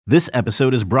This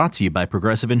episode is brought to you by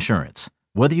Progressive Insurance.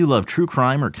 Whether you love true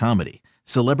crime or comedy,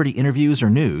 celebrity interviews or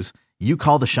news, you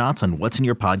call the shots on what's in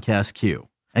your podcast queue.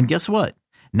 And guess what?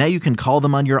 Now you can call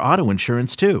them on your auto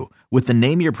insurance too with the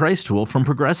Name Your Price tool from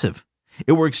Progressive.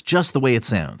 It works just the way it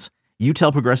sounds. You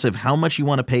tell Progressive how much you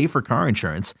want to pay for car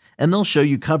insurance, and they'll show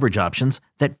you coverage options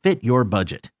that fit your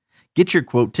budget. Get your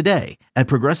quote today at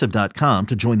Progressive.com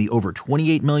to join the over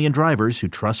 28 million drivers who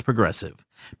trust Progressive.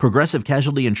 Progressive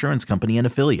Casualty Insurance Company and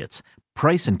Affiliates.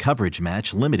 Price and coverage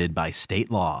match limited by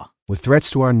state law. With threats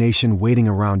to our nation waiting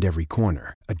around every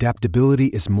corner, adaptability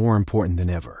is more important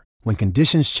than ever. When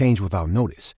conditions change without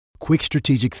notice, quick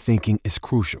strategic thinking is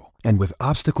crucial. And with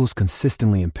obstacles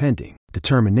consistently impending,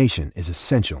 determination is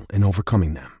essential in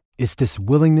overcoming them. It's this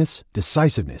willingness,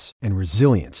 decisiveness, and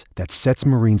resilience that sets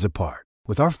Marines apart.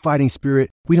 With our fighting spirit,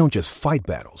 we don't just fight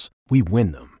battles, we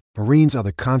win them. Marines are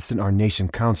the constant our nation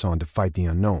counts on to fight the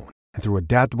unknown. And through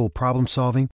adaptable problem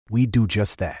solving, we do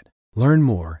just that. Learn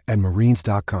more at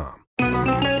marines.com.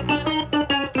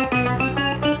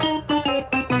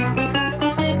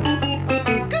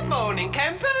 Good morning,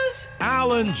 campers.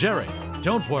 Alan Jerry.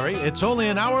 Don't worry, it's only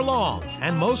an hour long,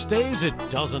 and most days it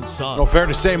doesn't suck. Well, fair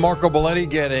to say Marco Belletti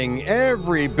getting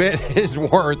every bit his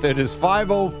worth. It is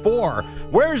 5:04.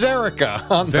 Where's Erica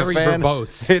on Very the fan?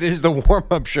 verbose. It is the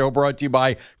warm-up show brought to you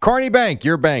by Carney Bank,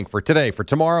 your bank for today. For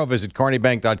tomorrow, visit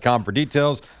carneybank.com for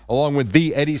details, along with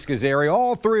the Eddie Scazzeri,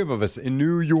 all three of us in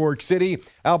New York City.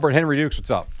 Albert Henry Dukes, what's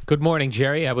up? Good morning,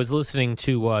 Jerry. I was listening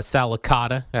to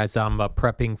Salicata as I'm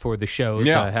prepping for the shows.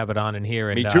 Yeah. I have it on in here.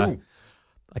 And, Me too.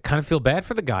 I kind of feel bad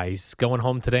for the guy. He's going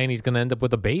home today, and he's going to end up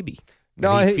with a baby.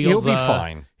 No, And he'll be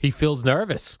fine. He feels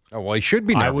nervous. Oh, well, he should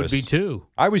be nervous. I would be, too.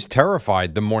 I was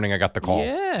terrified the morning I got the call.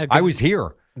 Yeah. I was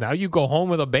here. Now you go home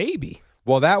with a baby.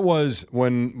 Well, that was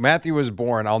when Matthew was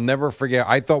born. I'll never forget.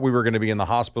 I thought we were going to be in the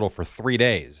hospital for 3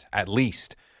 days at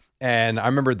least. And I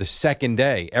remember the second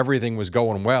day, everything was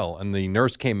going well. And the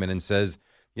nurse came in and says,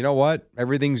 you know what?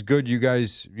 Everything's good. You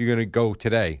guys, you're going to go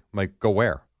today. I'm like, go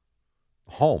where?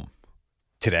 Home.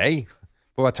 Today?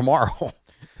 What about tomorrow?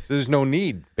 So there's no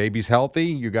need. Baby's healthy.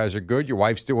 You guys are good. Your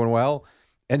wife's doing well.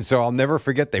 And so I'll never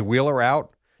forget. They wheel her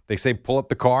out. They say, pull up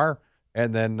the car.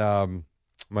 And then I'm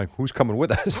like, who's coming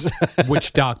with us?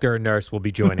 Which doctor or nurse will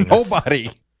be joining us? Nobody.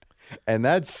 And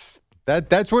that's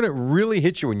when it really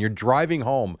hits you when you're driving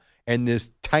home and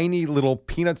this tiny little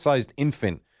peanut-sized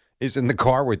infant is in the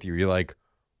car with you. You're like,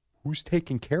 who's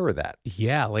taking care of that?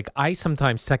 Yeah, like I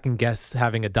sometimes second guess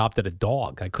having adopted a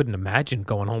dog. I couldn't imagine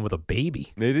going home with a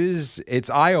baby.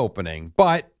 It's eye-opening,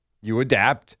 but you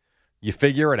adapt, you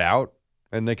figure it out,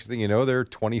 and next thing you know, they're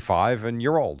 25 and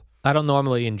you're old. I don't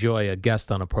normally enjoy a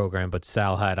guest on a program, but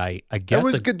Sal had, I guess. That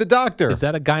was good, the doctor. Is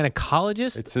that a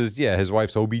gynecologist? It says, yeah, his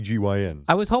wife's OBGYN.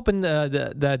 I was hoping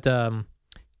that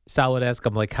Sal would ask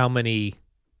him, like, how many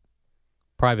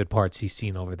private parts he's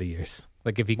seen over the years.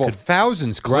 Like, if he could.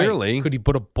 Thousands, clearly. Right, could he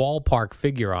put a ballpark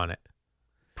figure on it?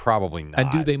 Probably not.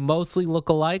 And do they mostly look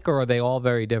alike, or are they all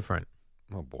very different?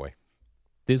 Oh, boy.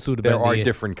 This would have been. There are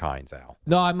different kinds, Al.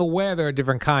 No, I'm aware there are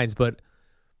different kinds, but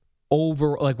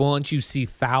once you see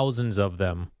thousands of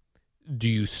them, do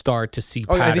you start to see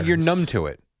patterns? I think you're numb to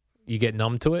it. You get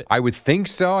numb to it? I would think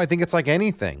so. I think it's like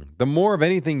anything. The more of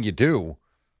anything you do,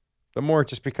 the more it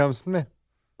just becomes meh.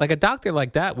 Like a doctor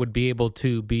like that would be able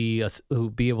to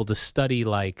study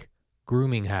like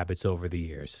grooming habits over the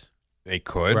years. They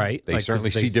could, right? They like, certainly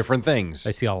see different things.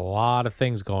 I see a lot of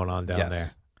things going on down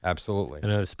there. Absolutely,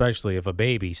 and especially if a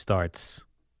baby starts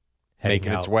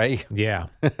making its way. Yeah,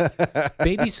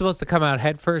 baby's supposed to come out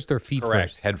head first or feet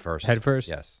Correct. first. Head first. Head first.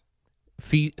 Yes.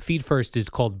 Feet first is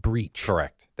called breech.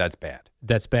 Correct. That's bad.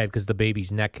 That's bad because the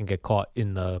baby's neck can get caught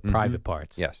in the private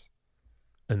parts. Yes.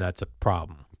 And that's a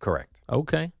problem. Correct.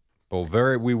 Okay. Well,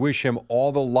 we wish him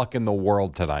all the luck in the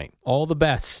world tonight. All the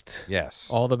best. Yes.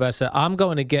 All the best. I'm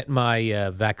going to get my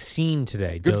vaccine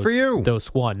today. Good for you. Dose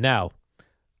 1. Now,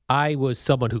 I was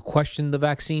someone who questioned the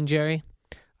vaccine, Jerry.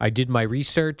 I did my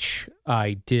research.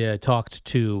 I talked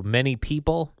to many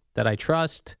people that I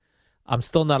trust. I'm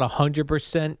still not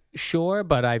 100% sure,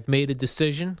 but I've made a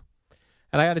decision.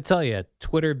 And I got to tell you,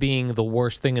 Twitter being the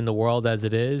worst thing in the world as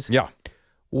it is. Yeah.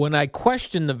 When I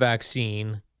question the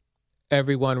vaccine,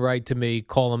 everyone write to me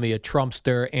calling me a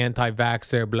Trumpster,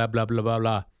 anti-vaxxer, blah, blah, blah, blah,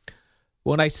 blah.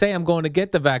 When I say I'm going to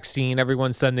get the vaccine,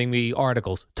 everyone's sending me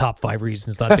articles. Top 5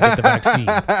 reasons not to get the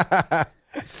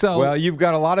vaccine. So, well, you've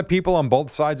got a lot of people on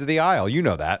both sides of the aisle. You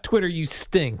know that. Twitter, you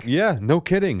stink. Yeah, no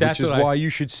kidding. That's which is why you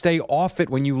should stay off it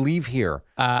when you leave here.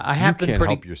 I have you been can't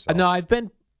help yourself. No, I've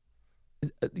been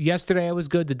Yesterday I was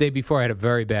good. The day before I had a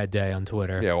very bad day on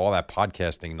Twitter. Yeah, all that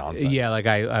podcasting nonsense. Yeah, like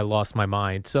I lost my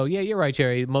mind. So yeah, you're right,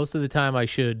 Jerry. Most of the time I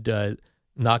should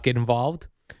not get involved.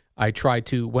 I try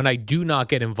to, when I do not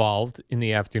get involved in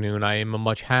the afternoon, I am a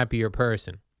much happier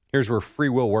person. Here's where free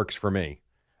will works for me.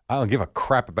 I don't give a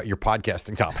crap about your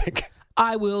podcasting topic.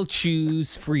 I will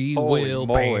choose free Holy will.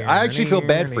 moly. I actually feel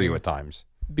bad for you at times.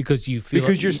 Because you feel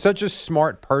Because you're such a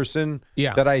smart person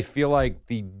that I feel like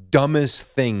the dumbest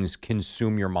things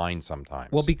consume your mind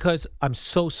sometimes. Well, because I'm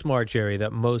so smart, Jerry,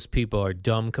 that most people are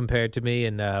dumb compared to me,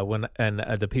 and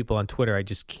the people on Twitter, I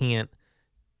just can't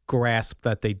grasp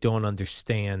that they don't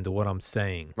understand what I'm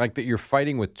saying. Like that you're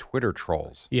fighting with Twitter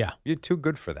trolls. Yeah. You're too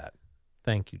good for that.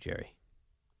 Thank you, Jerry.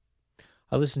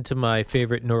 I listened to my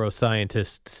favorite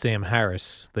neuroscientist, Sam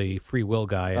Harris, the free will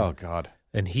guy. Oh, God.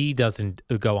 And he doesn't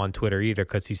go on Twitter either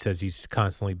because he says he's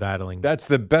constantly battling That's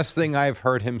the best thing I've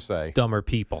heard him say. dumber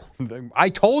people. I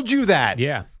told you that.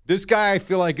 Yeah. This guy, I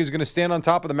feel like, is going to stand on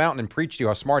top of the mountain and preach to you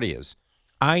how smart he is.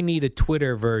 I need a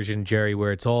Twitter version, Jerry,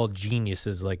 where it's all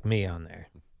geniuses like me on there.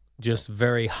 Just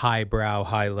very highbrow,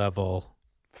 high level.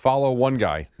 Follow one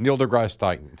guy, Neil deGrasse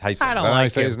Tyson. I don't Did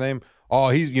like say him. his name? Oh,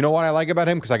 you know what I like about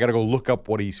him? Because I got to go look up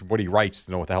what he writes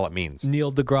to know what the hell it means.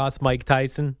 Neil deGrasse, Mike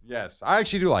Tyson. Yes, I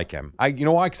actually do like him. You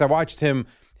know why? Because I watched him.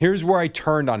 Here's where I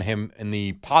turned on him in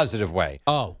the positive way.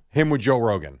 Oh. Him with Joe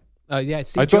Rogan. Yeah,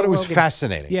 see, I Joe thought it was Rogan-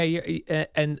 fascinating. Yeah,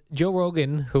 and Joe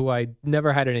Rogan, who I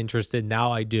never had an interest in,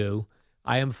 now I do.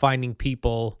 I am finding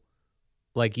people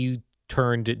like you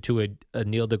turned to a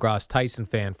Neil deGrasse Tyson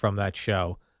fan from that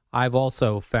show. I've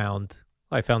also found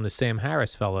the Sam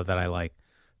Harris fella that I like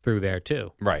through there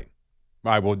too. Right.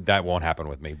 That won't happen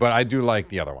with me, but I do like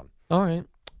the other one. All right,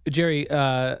 Jerry.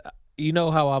 You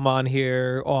know how I'm on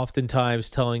here oftentimes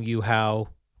telling you how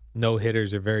no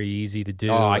hitters are very easy to do.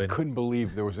 Oh, I and- couldn't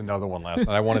believe there was another one last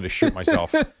night. I wanted to shoot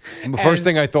myself. And the first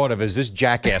thing I thought of is this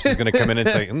jackass is going to come in and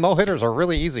say, no hitters are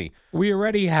really easy. We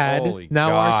already had Holy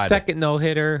now our God. second no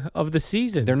hitter of the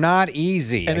season. They're not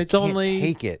easy. and I it's can't only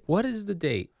take it. What is the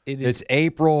date? It is It's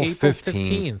April April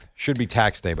 15th. Should be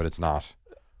tax day, but it's not.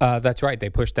 That's right. They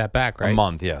pushed that back, right? A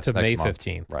month, yes. To next May month.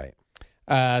 15th.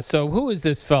 Right. So who is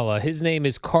this fella? His name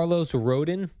is Carlos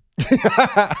Rodin.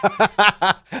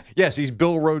 Yes, he's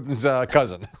Bill Rodin's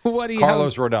cousin. What do you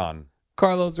Carlos Rodon.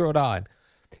 Carlos Rodon.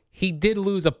 He did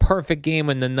lose a perfect game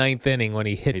in the ninth inning when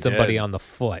he hit He somebody did. on the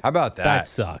foot. How about that? That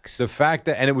sucks. The fact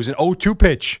that, and it was an 0-2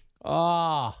 pitch.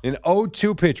 Ah, An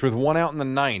 0-2 pitch with one out in the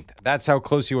ninth. That's how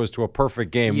close he was to a perfect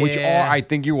game, which Yeah. I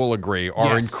think you will agree,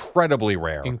 are Yes. incredibly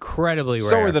rare. incredibly rare.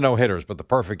 So are the no-hitters, but the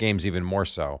perfect games even more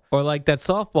so. Or like that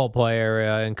softball player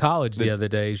in college the other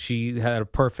day. She had a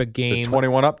perfect The game.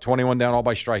 21 up, 21 down, all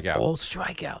by strikeout. All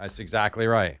strikeouts. That's exactly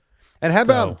right. And how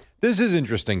about, this is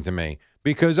interesting to me,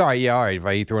 because, all right, if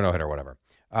I threw a no-hitter or whatever.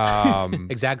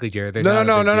 Exactly, Jared. They're No,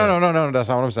 not a big deal. no, that's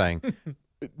not what I'm saying.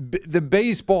 The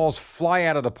baseballs fly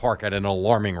out of the park at an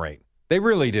alarming rate. They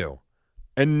really do.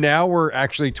 And now we're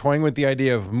actually toying with the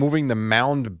idea of moving the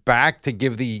mound back to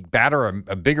give the batter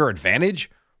a bigger advantage.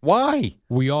 Why?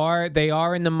 They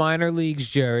are in the minor leagues,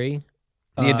 Jerry.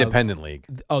 The independent league.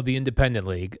 Oh, the independent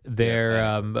league.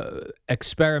 They're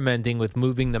experimenting with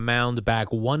moving the mound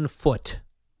back 1 foot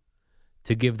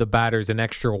to give the batters an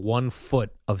extra 1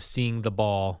 foot of seeing the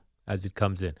ball as it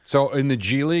comes in. So in the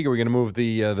G League, are we going to move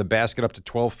the basket up to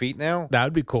 12 feet now? That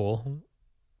would be cool.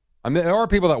 I mean, there are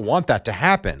people that want that to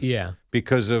happen. Yeah.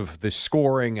 Because of the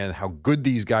scoring and how good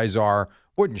these guys are.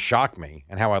 Wouldn't shock me,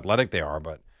 and how athletic they are.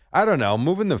 But I don't know.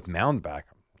 Moving the mound back.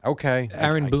 Okay.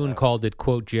 Aaron I Boone guess. called it,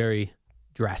 quote, Jerry,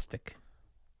 drastic.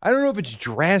 I don't know if it's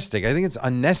drastic. I think it's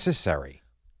unnecessary.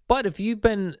 But if you've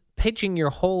been pitching your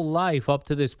whole life up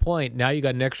to this point, now you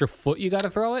got an extra foot you got to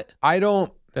throw it? I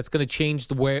don't. That's going to change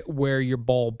the where your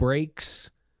ball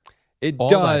breaks. It All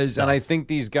that does, stuff. and I think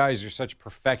these guys are such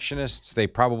perfectionists. They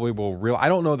probably will I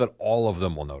don't know that all of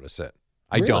them will notice it.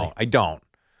 I Really? don't.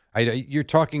 You're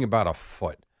talking about a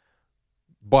foot.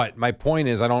 But my point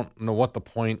is, I don't know what the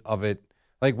point of it.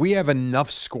 Like, we have enough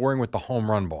scoring with the home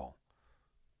run ball.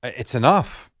 It's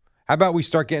enough. How about we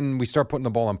start putting the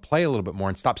ball in play a little bit more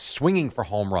and stop swinging for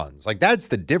home runs? Like, that's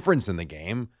the difference in the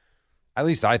game. At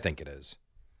least I think it is.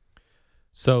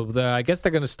 So I guess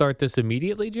they're going to start this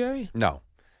immediately, Jerry? No.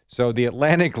 So the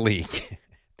Atlantic League,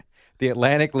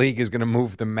 is going to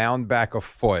move the mound back a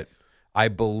foot, I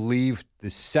believe, the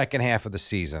second half of the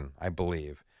season, I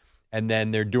believe. And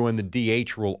then they're doing the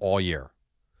DH rule all year.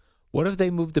 What if they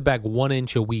moved it back 1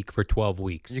 inch a week for 12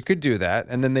 weeks? You could do that,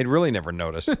 and then they'd really never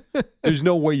notice. There's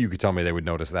no way you could tell me they would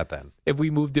notice that then. If we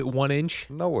moved it 1 inch?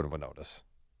 No one would notice.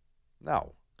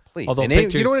 No. Please. Although You know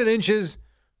pitchers- what an inch is?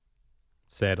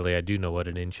 Sadly, I do know what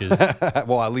an inch is.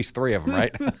 Well, at least 3 of them,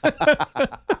 right?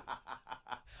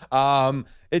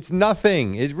 It's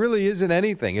nothing. It really isn't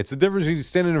anything. It's the difference between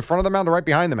standing in front of the mound or right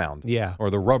behind the mound. Yeah. Or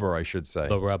the rubber, I should say.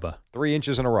 The rubber. 3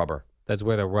 inches in a rubber. That's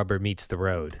where the rubber meets the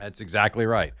road. That's exactly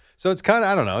right. So it's kind of,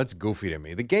 I don't know, it's goofy to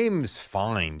me. The game's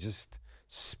fine. Just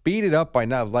speed it up by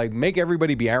now. Like, make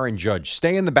everybody be Aaron Judge.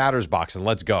 Stay in the batter's box and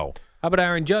let's go. How about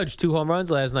Aaron Judge? 2 home runs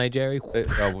last night, Jerry.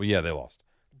 Well, yeah, they lost.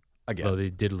 Again. Oh, they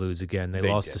did lose again. They They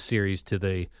lost did. the series to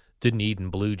the Dunedin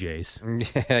Blue Jays.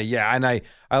 Yeah, and I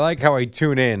like how I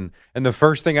tune in, and the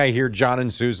first thing I hear John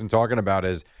and Susan talking about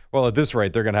is, well, at this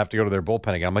rate, they're going to have to go to their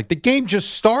bullpen again. I'm like, the game just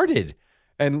started.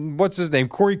 And what's his name?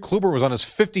 Corey Kluber was on his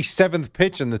 57th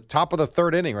pitch in the top of the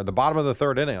 3rd inning or the bottom of the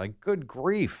 3rd inning. Like, good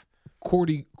grief.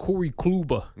 Corey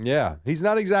Kluber. Yeah, he's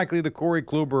not exactly the Corey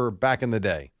Kluber back in the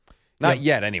day. Not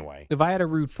yet, anyway. If I had to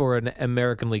root for an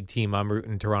American League team, I'm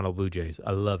rooting Toronto Blue Jays.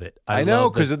 I love it. I know,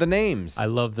 love because of the names. I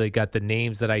love they got the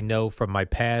names that I know from my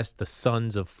past, the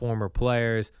sons of former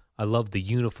players. I love the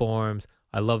uniforms.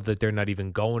 I love that they're not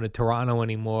even going to Toronto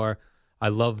anymore. I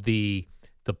love the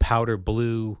powder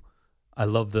blue. I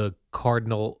love the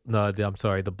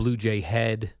the Blue Jay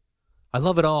head. I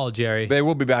love it all, Jerry. They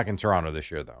will be back in Toronto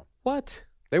this year, though. What?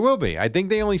 They will be. I think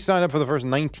they only signed up for the first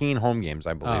 19 home games,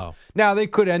 I believe. Oh. Now, they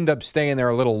could end up staying there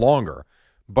a little longer,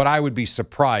 but I would be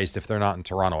surprised if they're not in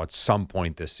Toronto at some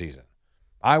point this season.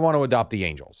 I want to adopt the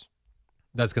Angels.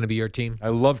 That's going to be your team? I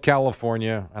love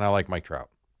California, and I like Mike Trout.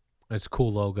 That's a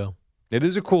cool logo. It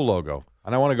is a cool logo,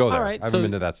 and I want to go there. All right, I haven't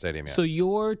been to that stadium yet. So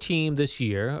your team this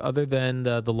year, other than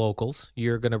the locals,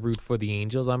 you're going to root for the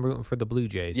Angels. I'm rooting for the Blue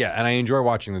Jays. Yeah, and I enjoy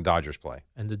watching the Dodgers play.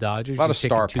 And the Dodgers. A lot You're of taking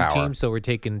star 2 power. teams, so we're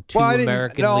taking 2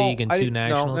 American League and 2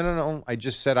 Nationals. No. I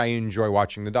just said I enjoy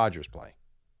watching the Dodgers play.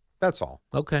 That's all.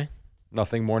 Okay.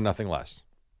 Nothing more, nothing less.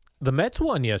 The Mets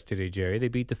won yesterday, Jerry. They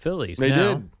beat the Phillies. They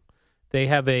Now, did. They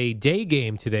have a day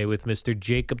game today with Mr.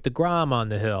 Jacob deGrom on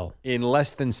the hill. In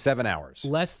less than 7 hours.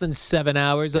 Less than 7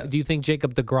 hours. Yes. Do you think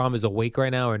Jacob deGrom is awake right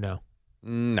now or no?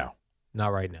 No,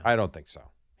 Not right now. I don't think so.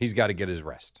 He's got to get his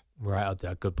rest. Right.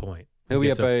 Good point. He'll be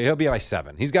Gets up. He'll be up by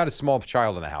 7. He's got a small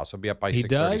child in the house. He'll be up by He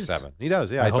 6:37. He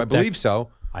does. Yeah, I I hope believe that- so.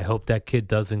 I hope that kid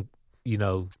doesn't,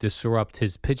 disrupt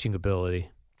his pitching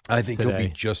ability. I think he'll be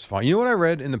today. just fine. You know what I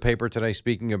read in the paper today?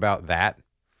 Speaking about that,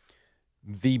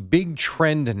 the big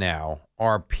trend now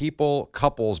are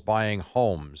couples buying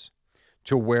homes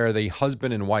to where the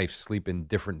husband and wife sleep in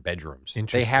different bedrooms. They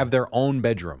Interesting. have their own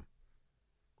bedroom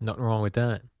Nothing wrong with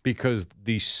that. because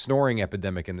the snoring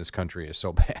epidemic in this country is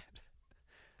so bad.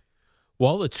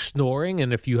 Well, it's snoring,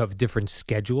 and if you have a different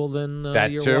schedule than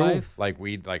That your too, wife.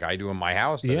 like I do in my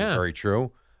house. That's Yeah. very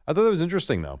true. I thought that was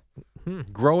interesting, though.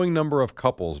 Growing number of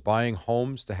couples buying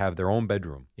homes to have their own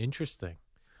bedroom. Interesting.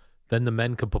 Then the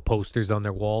men could put posters on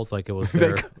their walls like it was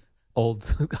their old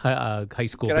high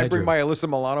school Can I bring bedroom. my Alyssa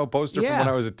Milano poster from Yeah. when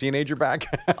I was a teenager back?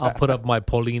 I'll put up my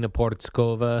Paulina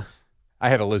Portskova I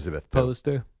had Elizabeth, too,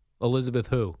 poster. Elizabeth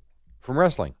who? from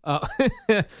wrestling.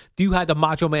 Do you have the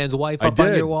Macho Man's wife I up on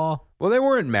did. your wall? Well, they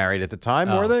weren't married at the time,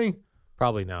 Oh. were they?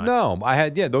 Probably not. No, I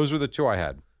had, those were the 2 I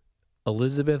had.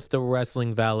 Elizabeth the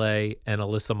wrestling valet and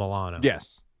Alyssa Milano.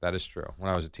 Yes, that is true, when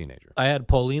I was a teenager. I had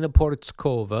Paulina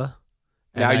Portskova.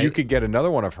 and Now, I- you could get another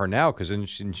one of her now, because didn't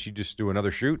she just do another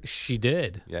shoot? She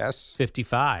did. Yes.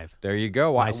 55. There you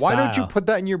go. Why My don't you style. put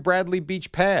that in your Bradley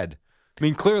Beach pad? I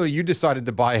mean, clearly you decided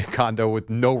to buy a condo with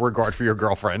no regard for your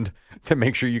girlfriend to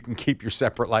make sure you can keep your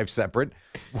separate life separate.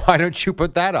 Why don't you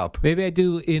put that up? Maybe I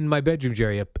do in my bedroom,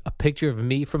 Jerry, a picture of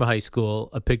me from high school,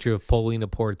 a picture of Paulina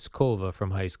Portskova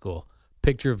from high school,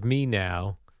 picture of me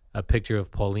now, a picture of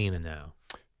Paulina now.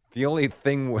 The only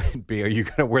thing would be, are you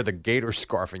going to wear the gator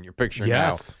scarf in your picture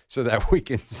Yes. now so that we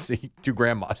can see 2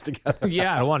 grandmas together?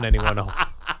 Yeah, I don't want anyone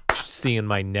seeing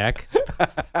my neck.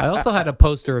 I also had a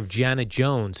poster of Janet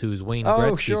Jones, who's Wayne Oh,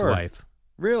 Gretzky's sure. wife.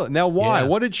 Really? Now, why? Yeah.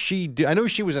 What did she do? I know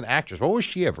she was an actress. What was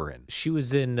she ever in? She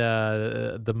was in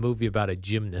the movie about a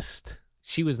gymnast.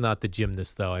 She was not the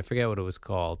gymnast, though. I forget what it was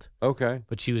called, Okay.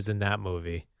 but she was in that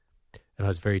movie. And I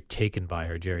was very taken by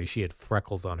her, Jerry. She had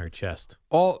freckles on her chest.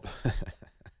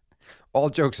 All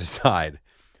jokes aside,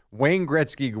 Wayne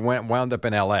Gretzky wound up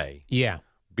in L.A. Yeah.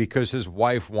 because his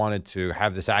wife wanted to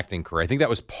have this acting career. I think that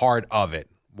was part of it.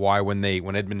 Why, when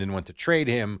Edmonton went to trade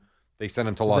him, they sent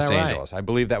him to Los that right? Angeles. I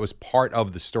believe that was part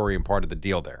of the story and part of the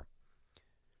deal there.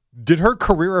 Did her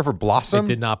career ever blossom? It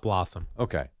did not blossom.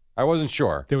 Okay. I wasn't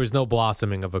sure. There was no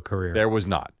blossoming of a career. There was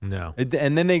not. No.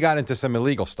 And then they got into some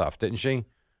illegal stuff, didn't she?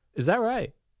 Is that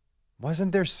right?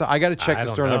 Wasn't there some? I got to check I this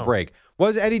don't during the know. break.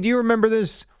 Eddie, do you remember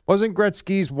this? Wasn't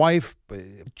Gretzky's wife?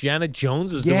 Janet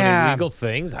Jones was Yeah. doing illegal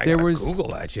things. I gotta Google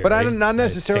that, Jerry. But I'm not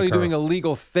necessarily Take her doing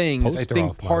illegal things. I poster think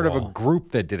off my part of a wall.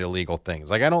 group that did illegal things.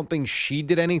 Like, I don't think she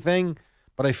did anything,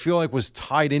 but I feel like was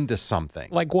tied into something.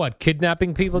 Like what?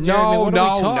 Kidnapping people, Jerry? I mean, No, what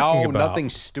are we talking about? nothing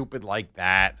stupid like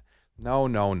that.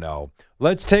 No.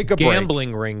 Let's take a break.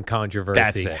 Gambling ring controversy.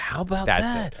 That's it. How about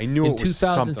That's that? it. I knew In it was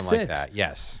 2006, something like that.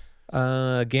 Yes.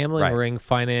 Gambling Right. ring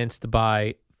financed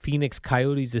by Phoenix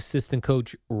Coyotes assistant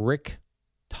coach Rick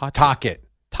Tocchet.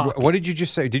 Tocchet. What did you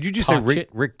just say? Did you just say Tocchet.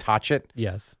 Rick Tocchet?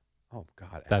 Yes, Oh,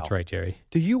 God. that's Al. right, Jerry.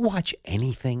 Do you watch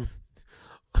anything?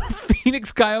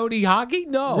 Phoenix Coyote hockey?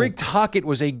 No. Rick Tocchet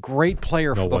was a great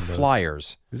player No for the one does.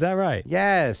 Flyers. Is that right?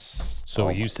 Yes. So Oh,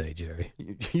 you say, Jerry.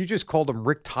 You just called him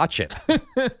Rick Tocchet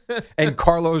and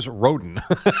Carlos Rodin.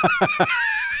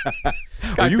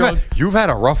 Guy Well, you've had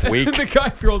a rough week. The guy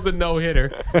throws a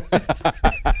no-hitter.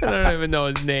 I don't even know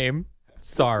his name.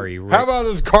 Sorry, Rick. How about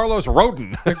this Carlos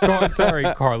Rodin? Sorry,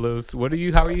 Carlos.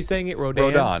 How are you saying it?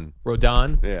 Rodan? Rodon.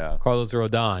 Rodon? Yeah. Carlos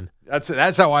Rodon.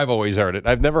 That's how I've always heard it.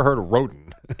 I've never heard of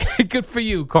Rodin. Good for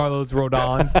you, Carlos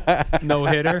Rodon. No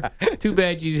hitter. Too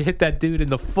bad you hit that dude in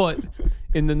the foot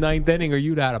in the ninth inning, or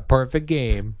you'd had a perfect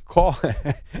game.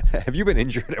 Have you been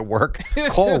injured at work?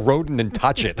 Call Rodin and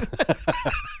touch it.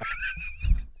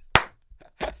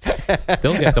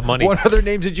 They'll get the money. What other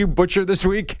names did you butcher this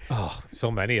week? Oh,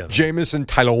 so many of them. Jamison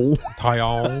Tylon.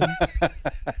 Tyone.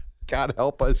 God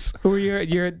help us. Who are you?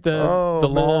 You're at the Oh,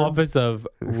 law man. office of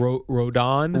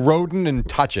Rodon. Rodin and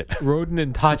touch it. Rodin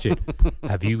and Tocchet.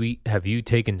 Have you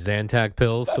taken Zantac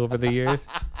pills over the years?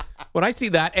 When I see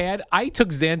that ad, I took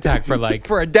Zantac for like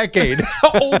For a decade.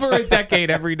 over a decade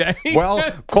every day.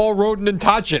 Well, call Rodin and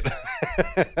touch it.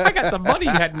 I got some money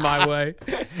heading my way.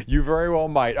 You very well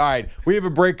might. All right. We have a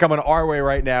break coming our way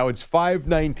right now. It's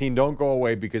 5:19. Don't go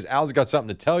away because Al's got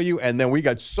something to tell you. And then we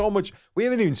got so much. We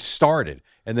haven't even started.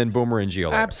 And then Boomer and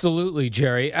Gio. Absolutely,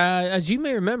 Jerry. As you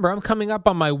may remember, I'm coming up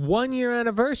on my 1-year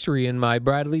anniversary in my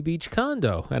Bradley Beach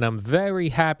condo, and I'm very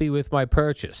happy with my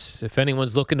purchase. If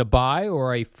anyone's looking to buy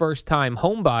or a first-time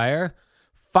home buyer,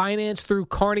 finance through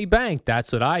Carney Bank.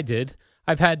 That's what I did.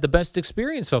 I've had the best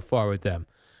experience so far with them.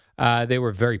 They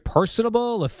were very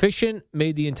personable, efficient,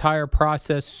 made the entire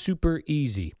process super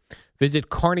easy. Visit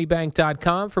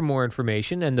carneybank.com for more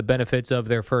information and the benefits of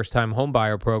their first-time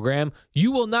homebuyer program.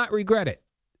 You will not regret it.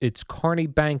 It's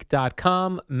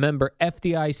carneybank.com, member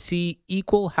FDIC,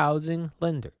 equal housing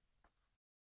lender.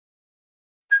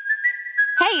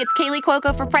 Hey, it's Kaylee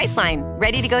Cuoco for Priceline.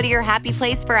 Ready to go to your happy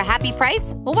place for a happy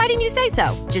price? Well, why didn't you say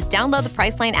so? Just download the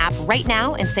Priceline app right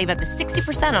now and save up to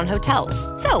 60% on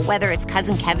hotels. So whether it's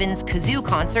Cousin Kevin's Kazoo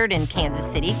Concert in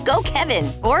Kansas City, go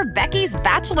Kevin, or Becky's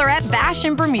Bachelorette Bash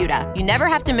in Bermuda, you never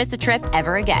have to miss a trip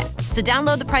ever again. So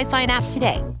download the Priceline app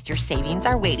today. Your savings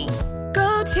are waiting.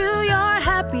 Go to your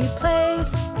happy place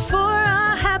for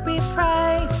a happy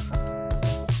price.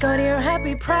 Go to your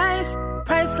happy price,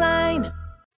 Priceline.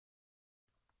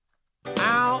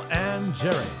 Al and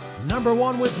Jerry, number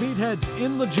one with meatheads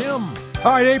in the gym.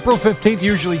 All right, April 15th,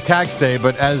 usually tax day,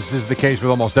 but as is the case with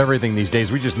almost everything these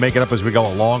days, we just make it up as we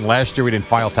go along. Last year, we didn't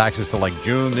file taxes till like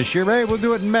June. This year, hey, we'll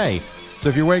do it in May. So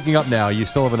if you're waking up now, you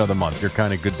still have another month. You're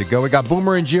kind of good to go. We got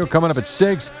Boomer and Gio coming up at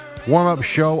 6. Warm-up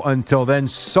show until then.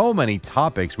 So many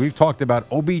topics. We've talked about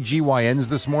OBGYNs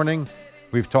this morning.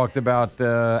 We've talked about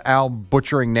Al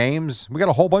butchering names. We got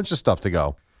a whole bunch of stuff to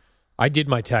go. I did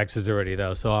my taxes already,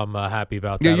 though, so I'm happy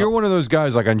about that. Yeah, you're one of those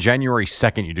guys, like on January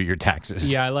 2nd, you do your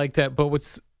taxes. Yeah, I like that. But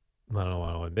I don't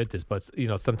want to admit this, but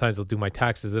sometimes I'll do my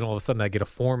taxes, and all of a sudden I get a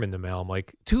form in the mail. I'm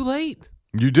like, too late.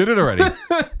 You did it already.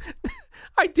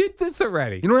 I did this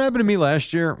already. You know what happened to me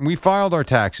last year? We filed our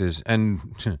taxes,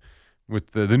 and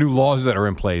with the new laws that are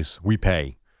in place, we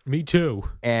pay. Me too.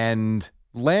 And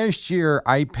last year,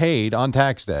 I paid on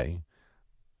tax day.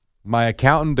 My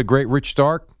accountant, the great Rich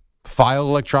Stark, filed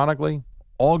electronically.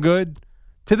 All good.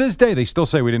 To this day, they still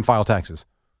say we didn't file taxes.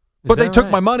 But they that took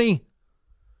right? my money.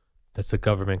 That's a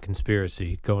government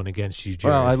conspiracy going against you,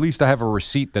 Jerry. Well, at least I have a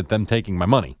receipt that them taking my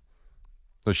money.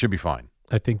 So it should be fine.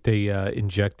 I think they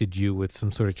injected you with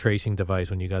some sort of tracing device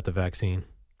when you got the vaccine.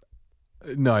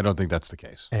 No, I don't think that's the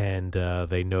case. And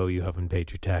they know you haven't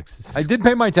paid your taxes. I did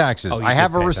pay my taxes. Oh, you I did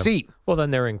have a pay them. receipt. Well, then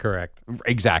they're incorrect.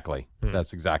 Exactly.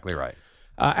 That's exactly right.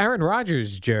 Aaron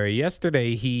Rodgers, Jerry,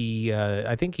 yesterday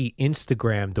I think he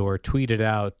Instagrammed or tweeted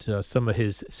out some of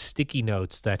his sticky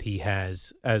notes that he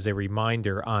has as a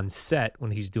reminder on set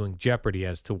when he's doing Jeopardy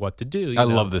as to what to do. I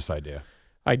love this idea.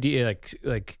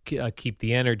 Keep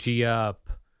the energy up,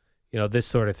 this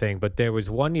sort of thing. But there was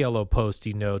one yellow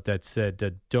Post-it note that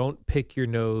said, "Don't pick your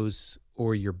nose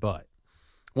or your butt."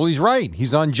 Well, he's right.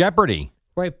 He's on Jeopardy.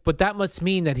 Right, but that must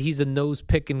mean that he's a nose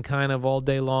picking kind of all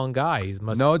day long guy. He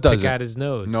must No, it pick doesn't. at his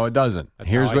nose. No, it doesn't. That's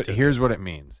Here's how I what took here's what it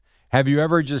means. Have you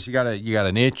ever you got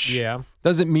an itch? Yeah.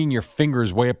 Doesn't mean your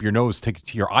fingers way up your nose to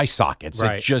your eye sockets.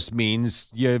 Right. It just means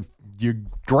you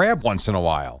grab once in a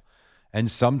while, and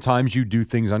sometimes you do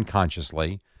things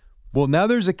unconsciously. Well, now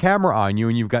there's a camera on you,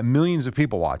 and you've got millions of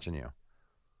people watching you.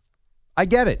 I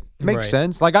get it. Makes Right.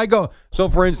 sense. Like I go. So,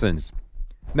 for instance,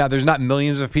 now there's not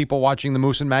millions of people watching the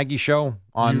Moose and Maggie show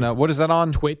on what is that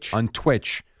on Twitch. On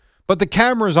Twitch, but the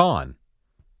camera's on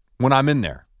when I'm in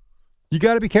there. You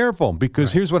got to be careful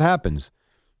because here's what happens.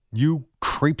 You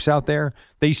creeps out there,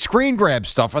 they screen grab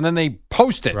stuff and then they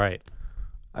post it. Right.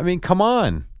 I mean, come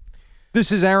on.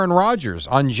 This is Aaron Rodgers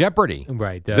on Jeopardy.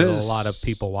 Right. There's a lot of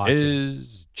people watching.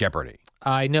 Is Jeopardy.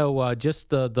 I know just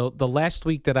the last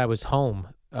week that I was home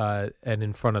and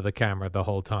in front of the camera the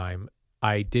whole time,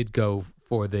 I did go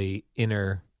for the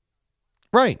inner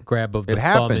grab of the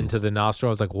thumb into the nostril.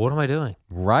 I was like, what am I doing?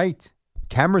 Right.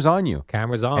 Camera's on you.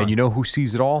 Camera's on. And you know who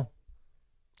sees it all?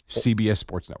 CBS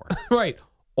Sports Network. Right.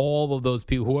 All of those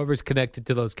people, whoever's connected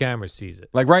to those cameras sees it.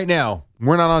 Like right now,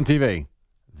 we're not on TV.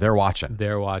 They're watching.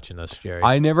 They're watching us, Jerry.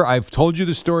 I've told you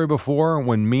the story before.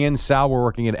 When me and Sal were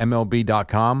working at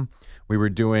MLB.com, we were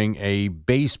doing a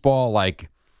baseball, it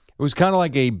was kind of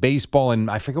like a baseball,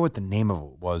 and I forget what the name of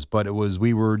it was, but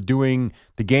we were doing,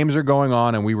 the games are going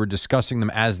on, and we were discussing them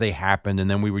as they happened,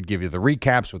 and then we would give you the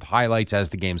recaps with highlights as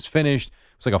the games finished.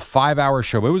 It was like a 5-hour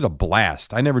show, but it was a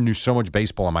blast. I never knew so much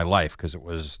baseball in my life because it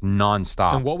was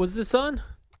nonstop. And what was this on?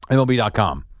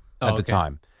 MLB.com at the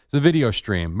time. It's a video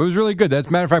stream. It was really good. As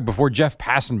a matter of fact, before Jeff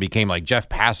Passan became like Jeff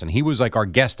Passan, he was like our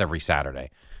guest every Saturday.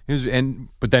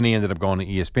 But then he ended up going to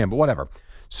ESPN, but whatever.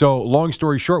 So long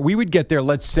story short, we would get there,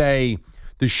 let's say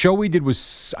the show we did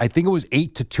was, I think it was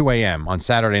 8 to 2 a.m. on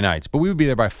Saturday nights, but we would be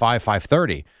there by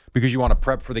 5:30 because you want to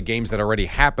prep for the games that already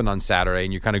happened on Saturday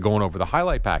and you're kind of going over the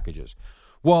highlight packages.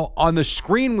 Well, on the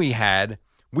screen we had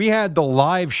the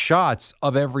live shots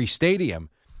of every stadium.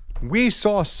 We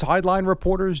saw sideline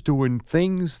reporters doing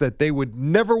things that they would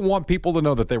never want people to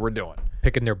know that they were doing.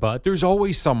 Picking their butts? There's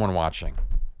always someone watching.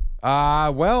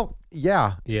 Well,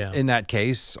 yeah. Yeah. In that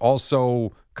case,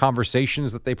 also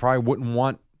conversations that they probably wouldn't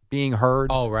want being heard.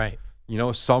 Oh, right.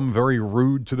 Some very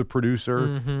rude to the producer.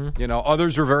 Mm-hmm.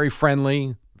 Others were very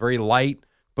friendly, very light.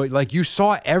 But you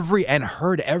saw and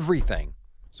heard everything.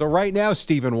 So right now,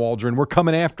 Stephen Waldron, we're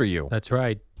coming after you. That's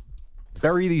right.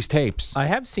 Bury these tapes. I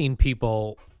have seen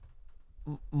people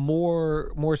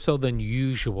more so than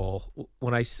usual.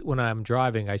 When I'm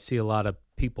driving, I see a lot of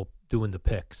people doing the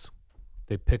picks.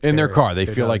 They pick in their car. They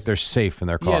feel nose. like they're safe in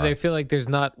their car. Yeah, they feel like there's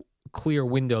not clear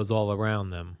windows all around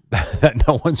them. That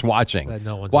no one's watching. That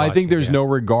no one's I think watching, there's yeah. no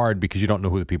regard because you don't know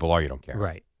who the people are. You don't care.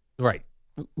 Right.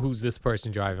 Who's this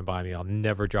person driving by me? I'll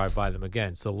never drive by them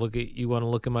again. So you want to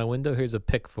look in my window? Here's a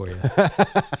pick for you.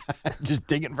 Just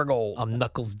digging for gold. I'm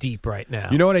knuckles deep right now.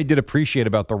 You know what I did appreciate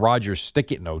about the Rodgers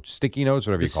sticky notes,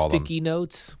 whatever you call them. Sticky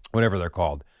notes? Whatever they're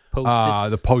called.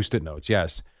 Post-its? The Post-it notes,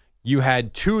 yes. You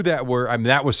had two that were,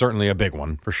 that was certainly a big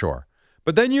one for sure.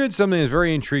 But then you had something that's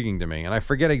very intriguing to me, and I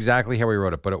forget exactly how we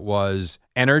wrote it, but it was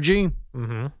energy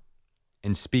and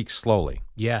speak slowly.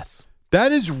 Yes.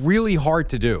 That is really hard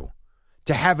to do.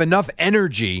 To have enough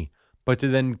energy, but to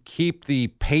then keep the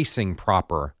pacing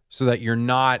proper so that you're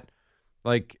not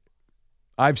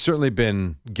I've certainly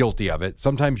been guilty of it.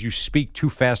 Sometimes you speak too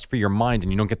fast for your mind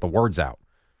and you don't get the words out.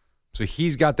 So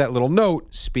he's got that little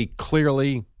note, speak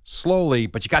clearly, slowly,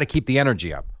 but you got to keep the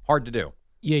energy up. Hard to do.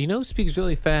 Yeah, who speaks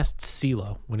really fast?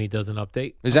 CeeLo, when he does an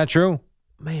update. Is that true?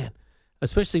 Man,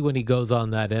 especially when he goes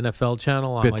on that NFL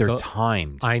channel. But they're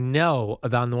timed. I know.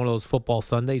 On one of those football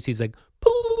Sundays, he's like,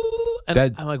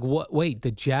 and I'm like, what? Wait,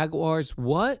 the Jaguars,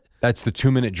 what? That's the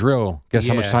 2-minute drill. Guess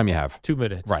how much time you have? 2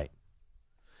 minutes. Right.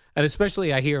 And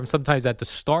especially I hear him sometimes at the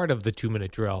start of the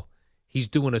 2-minute drill, he's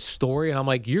doing a story, and I'm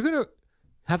like, you're going to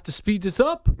have to speed this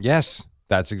up? Yes,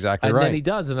 that's exactly and right. And then he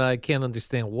does, and I can't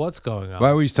understand what's going on. Well,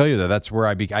 I always tell you that. That's where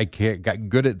I got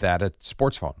good at that at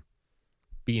Sports Phone.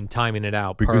 Timing it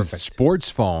out. Because Perfect. Sports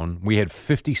Phone, we had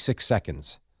 56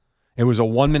 seconds. It was a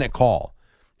 1-minute call.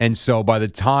 And so by the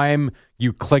time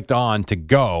you clicked on to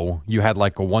go, you had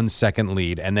like a 1-second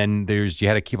lead. And then you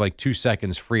had to keep 2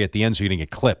 seconds free at the end so you didn't get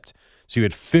clipped. So you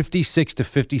had 56 to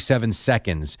 57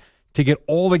 seconds to get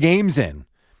all the games in.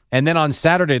 And then on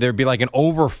Saturday, there'd be an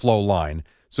overflow line.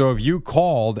 So if you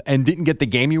called and didn't get the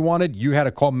game you wanted, you had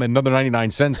to call them another 99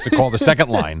 cents to call the second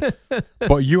line.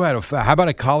 But you had how about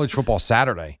a college football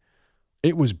Saturday?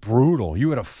 It was brutal.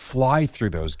 You had to fly through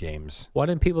those games. Why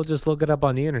didn't people just look it up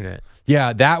on the internet?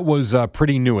 Yeah, that was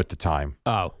pretty new at the time.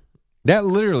 Oh. That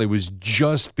literally was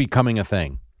just becoming a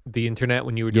thing. The internet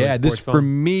when you were doing Yeah, sports this phone? for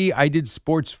me, I did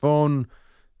sports phone.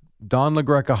 Don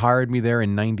LaGreca hired me there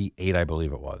in 98, I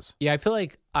believe it was. Yeah, I feel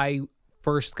like I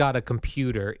first got a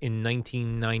computer in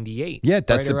 1998. Yeah,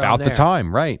 that's right around about the there.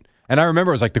 time, right? And I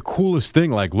remember it was like the coolest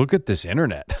thing. Like, look at this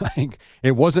internet. Like,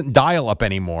 it wasn't dial-up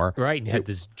anymore. Right, and you had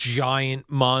this giant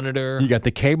monitor. You got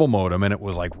the cable modem, and it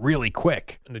was like really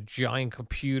quick. And a giant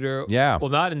computer. Yeah. Well,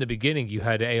 not in the beginning. You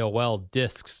had AOL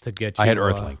discs to get you. I had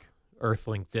Earthlink.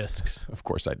 Earthlink discs. Of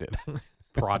course I did.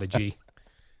 Prodigy.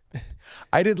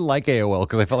 I didn't like AOL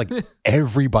because I felt like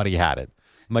everybody had it.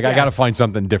 I'm like, I Yes. got to find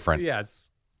something different. Yes.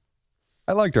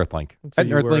 I liked Earthlink. So I had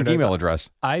you an were Earthlink an email Earth- address.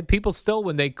 People still,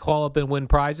 when they call up and win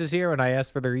prizes here and I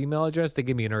ask for their email address, they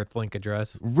give me an Earthlink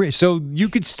address. So you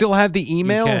could still have the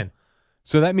email? You can.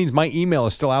 So that means my email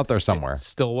is still out there somewhere. It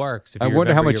still works. If I you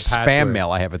wonder how much remember your spam password. mail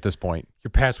I have at this point.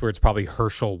 Your password's probably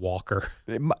Herschel Walker.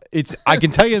 I can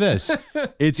tell you this.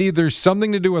 It's either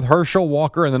something to do with Herschel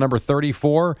Walker and the number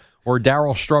 34 or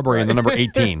Daryl Strawberry and the number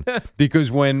 18.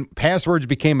 Because when passwords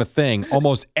became a thing,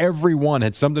 almost everyone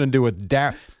had something to do with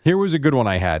Here was a good one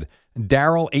I had.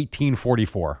 Daryl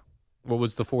 1844. What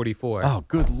was the 44? Oh,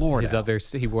 good Lord.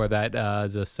 His he wore that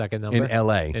as a second number? In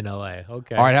L.A. In L.A.,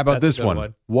 okay. All right, how about That's a this good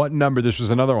one? What number? This was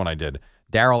another one I did.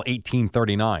 Daryl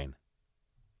 1839.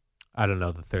 I don't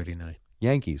know the 39.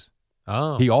 Yankees.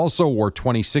 Oh. He also wore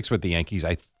 26 with the Yankees.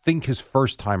 I think his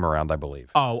first time around, I believe.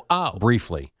 Oh.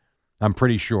 Briefly. I'm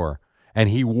pretty sure. And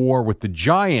he wore with the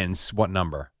Giants, what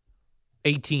number?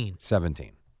 18.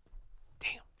 17.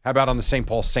 Damn. How about on the St.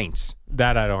 Paul Saints?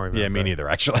 That I don't remember. Yeah, me neither,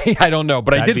 actually. I don't know.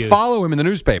 But I did follow him in the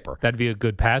newspaper. That'd be a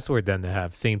good password then to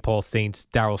have. St. Paul Saints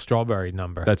Daryl Strawberry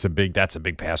number. That's a big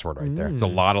password right there. It's a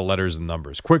lot of letters and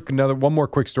numbers. One more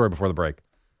quick story before the break.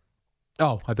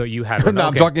 Oh, I thought you had one. No,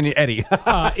 I'm talking to Eddie.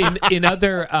 in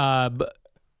other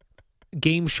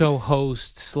game show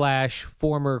host /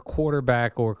 former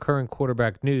quarterback or current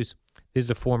quarterback news, this is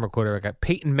a former quarterback.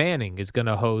 Peyton Manning is going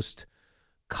to host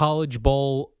College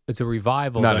Bowl. It's a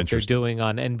revival that they're doing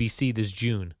on NBC this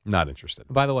June. Not interested.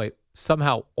 By the way,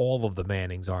 somehow all of the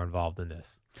Mannings are involved in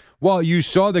this. Well, you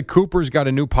saw that Cooper's got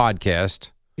a new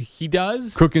podcast. He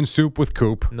does? Cooking Soup with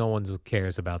Coop. No one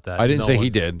cares about that. I didn't say he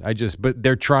did. But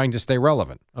they're trying to stay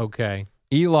relevant. Okay.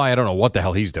 Eli, I don't know what the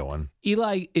hell he's doing.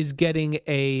 Eli is getting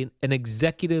an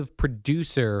executive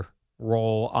producer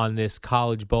role on this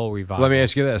College Bowl revival. Let me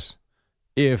ask you this.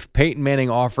 If Peyton Manning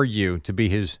offered you to be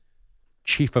his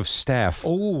chief of staff,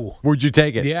 would you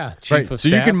take it? Yeah, chief of so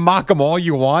staff. You can mock him all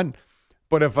you want,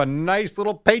 but if a nice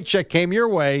little paycheck came your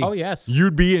way, yes,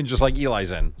 you'd be in just like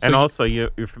Eli's in. And also, you're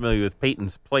familiar with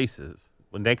Peyton's Places.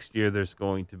 Well, next year there's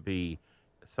going to be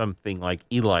something like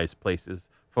Eli's Places,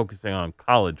 focusing on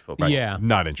college football. Yeah,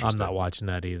 not interested. I'm not watching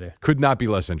that either. Could not be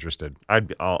less interested.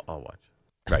 I'll watch.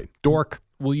 Right, dork.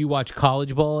 Will you watch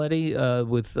College Bowl, Eddie?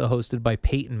 Hosted by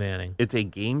Peyton Manning. It's a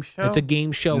game show. It's a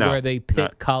game show where they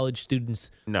pit college students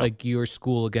like your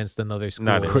school against another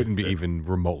school. Couldn't be even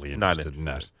remotely interested in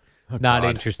that. Oh, not God.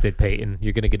 interested, Peyton.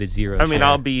 You're going to get a 0. I mean, share.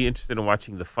 I'll be interested in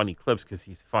watching the funny clips because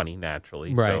he's funny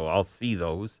naturally. Right. So I'll see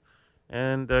those,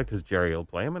 and because Jerry will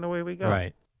play him, and away we go.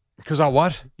 Right. Because I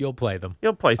what? You'll play them.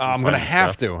 You'll play some I'm going to funny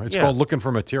have stuff. to. It's Yeah. called looking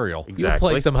for material. Exactly. You'll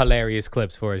play some hilarious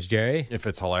clips for us, Jerry. If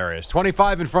it's hilarious.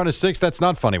 25 in front of 6, that's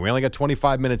not funny. We only got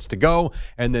 25 minutes to go.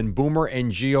 And then Boomer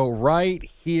and Geo right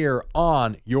here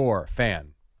on your fan.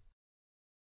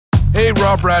 Hey,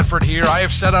 Rob Bradford here. I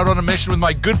have set out on a mission with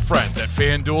my good friends at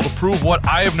FanDuel to prove what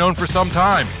I have known for some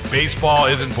time. Baseball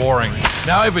isn't boring.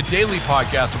 Now I have a daily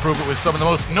podcast to prove it with some of the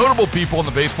most notable people in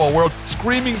the baseball world,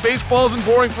 screaming baseball isn't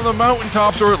boring from the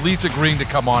mountaintops, or at least agreeing to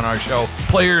come on our show.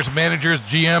 Players, managers,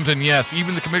 GMs, and yes,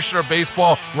 even the commissioner of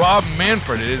baseball, Rob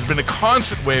Manfred. It has been a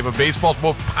constant wave of baseball's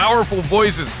most powerful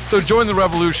voices. So join the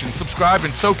revolution. Subscribe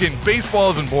and soak in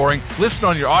Baseball Isn't Boring. Listen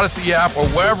on your Odyssey app or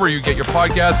wherever you get your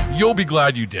podcast. You'll be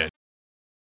glad you did.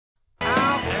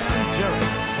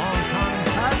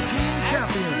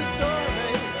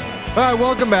 All right,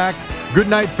 welcome back. Good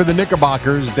night for the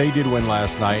Knickerbockers. They did win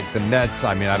last night. The Nets,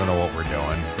 I don't know what we're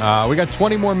doing. We got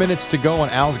 20 more minutes to go,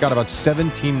 and Al's got about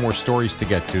 17 more stories to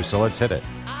get to, so let's hit it.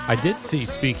 I did see,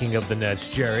 speaking of the Nets,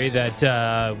 Jerry, that,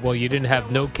 you didn't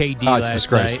have no KD It's last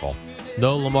disgraceful. night.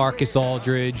 No LaMarcus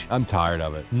Aldridge. I'm tired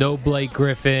of it. No Blake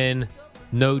Griffin.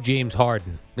 No James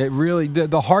Harden. It really,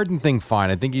 the Harden thing, fine.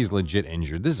 I think he's legit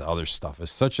injured. This other stuff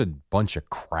is such a bunch of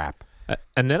crap.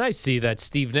 And then I see that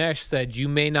Steve Nash said you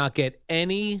may not get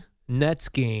any Nets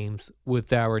games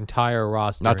with our entire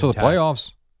roster. Not till the intact.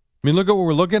 playoffs. I mean, look at what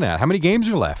we're looking at. How many games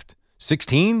are left?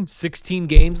 16? 16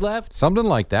 games left? Something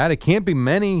like that. It can't be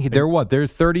many. They're what? They're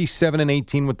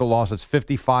 37-18 with the loss. It's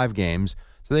 55 games.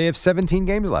 So they have 17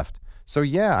 games left. So,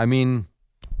 yeah,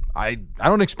 I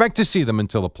don't expect to see them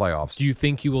until the playoffs. Do you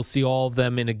think you will see all of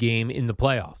them in a game in the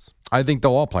playoffs? I think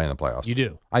they'll all play in the playoffs. You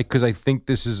do? Because I think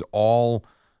this is all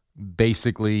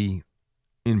basically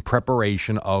in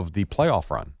preparation of the playoff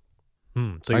run.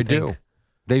 So you think do.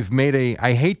 They've made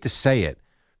I hate to say it,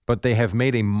 but they have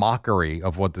made a mockery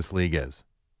of what this league is.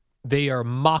 they are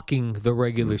mocking the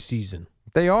regular season?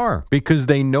 They are, because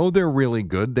they know they're really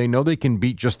good. They know they can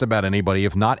beat just about anybody,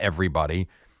 if not everybody.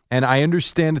 And I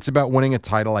understand it's about winning a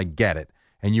title. I get it.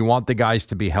 And you want the guys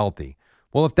to be healthy.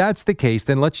 Well, if that's the case,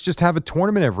 then let's just have a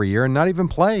tournament every year and not even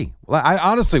play.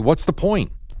 Honestly, what's the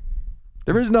point?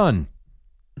 There is none.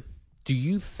 Do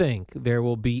you think there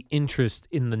will be interest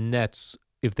in the Nets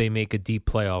if they make a deep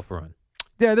playoff run?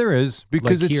 Yeah, there is,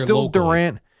 because Like it's still locally.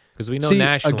 Durant. Because we know See,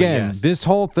 nationally, again, yes. this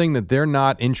whole thing that they're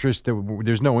not interested,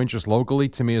 there's no interest locally,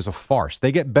 to me is a farce.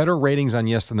 They get better ratings on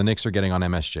Yes than the Knicks are getting on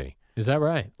MSG. Is that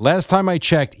right? Last time I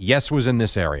checked, Yes was in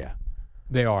this area.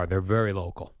 They are. They're very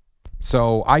local.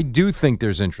 So I do think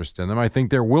there's interest in them. I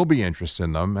think there will be interest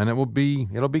in them, and it'll be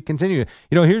continued.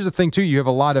 You know, here's the thing, too. You have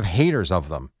a lot of haters of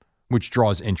them, which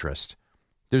draws interest.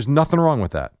 There's nothing wrong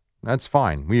with that. That's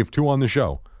fine. We have two on the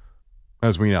show,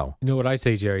 as we know. You know what I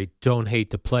say, Jerry? Don't hate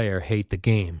the player, hate the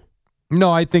game. No,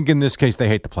 I think in this case they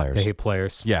hate the players. They hate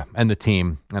players. Yeah, and the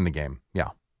team and the game.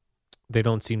 Yeah. They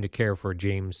don't seem to care for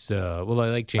James. I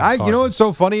like James You know Harden. what's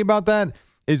so funny about that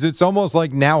is it's almost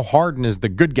like now Harden is the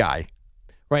good guy.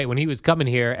 Right. When he was coming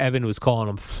here, Evan was calling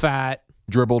him fat.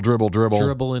 Dribble.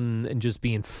 Dribbling and just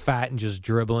being fat and just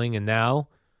dribbling. And now,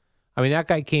 I mean, that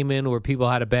guy came in where people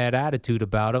had a bad attitude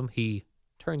about him. He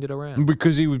turned it around.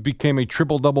 Because he became a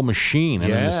triple-double machine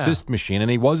and an Yeah. assist machine,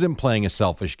 and he wasn't playing a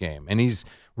selfish game. And he's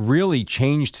really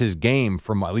changed his game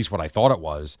from at least what I thought it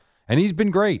was. And he's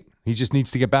been great. He just needs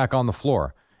to get back on the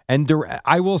floor. And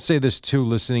I will say this, too,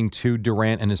 listening to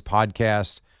Durant and his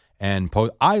podcast and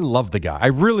I love the guy. I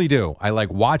really do. I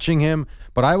like watching him.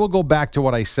 But I will go back to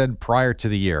what I said prior to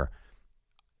the year.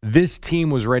 This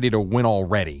team was ready to win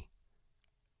already.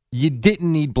 You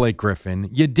didn't need Blake Griffin.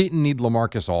 You didn't need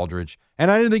LaMarcus Aldridge.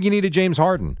 And I didn't think you needed James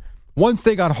Harden. Once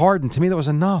they got Harden, to me, that was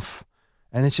enough.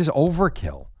 And it's just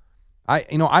overkill.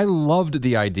 I loved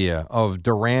the idea of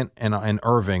Durant and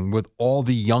Irving with all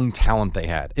the young talent they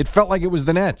had. It felt like it was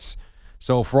the Nets.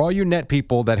 So for all you Net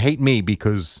people that hate me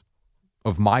because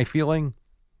of my feeling,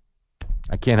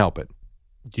 I can't help it.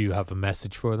 Do you have a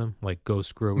message for them? Like go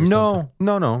screw or something?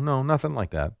 No, nothing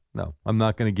like that. No, I'm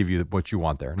not going to give you what you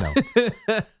want there. No,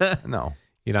 no.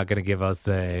 You're not going to give us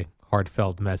a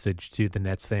heartfelt message to the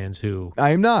Nets fans who I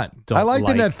am not. don't I like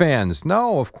the Net fans.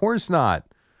 No, of course not.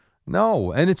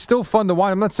 No, and it's still fun to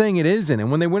watch. I'm not saying it isn't. And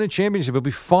when they win a championship, it'll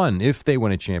be fun if they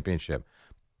win a championship.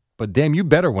 But damn, you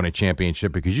better win a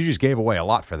championship because you just gave away a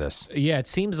lot for this. Yeah, it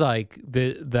seems like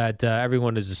that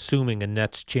everyone is assuming a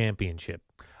Nets championship.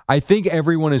 I think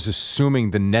everyone is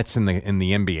assuming the Nets in the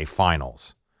NBA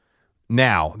Finals.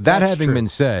 Now, that That's having true. been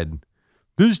said,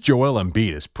 this Joel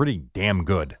Embiid is pretty damn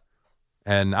good.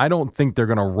 And I don't think they're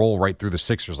going to roll right through the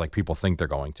Sixers like people think they're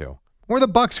going to. Or the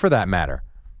Bucks, for that matter.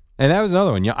 And that was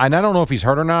another one. And I don't know if he's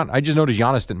hurt or not. I just noticed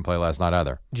Giannis didn't play last night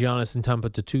either. Giannis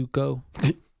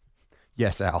Antetokounmpo,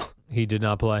 Yes, Al. he did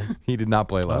not play. He did not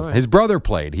play last All night. right. His brother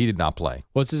played. He did not play.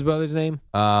 What's his brother's name?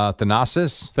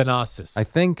 Thanasis, Thanasis. I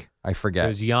think. I forget.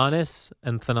 There's Giannis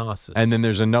and Thanasis. And then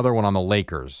there's another one on the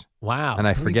Lakers. wow, And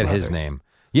I 3 forget his brothers. name.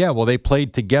 Yeah, well, they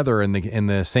played together in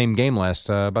the same game last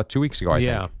about 2 weeks ago, I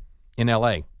Yeah. think, in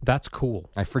L.A. That's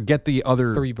cool. I forget the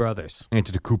other 3 brothers.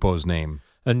 Antetokounmpo's name.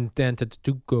 And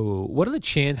Antetokounmpo. What are the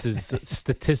chances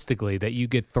statistically that you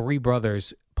get 3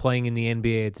 brothers playing in the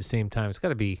NBA at the same time? It's got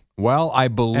to be Well, I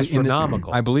believe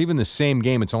Astronomical. I believe in the same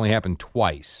game, it's only happened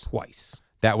twice. twice.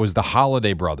 That was the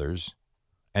Holiday brothers,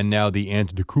 and now the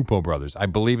Antetokounmpo brothers. I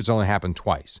believe it's only happened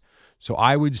twice. So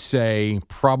I would say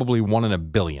probably 1 in a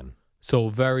billion. So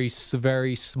very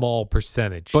small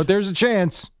percentage. But there's a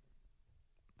chance,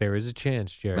 there is a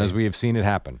chance, Jerry. as we have seen it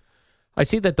happen. I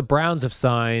see that the Browns have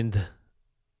signed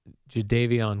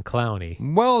Jadeveon Clowney.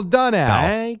 Well done, Al.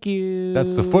 Thank you.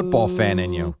 That's the football fan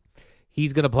in you.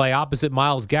 He's going to play opposite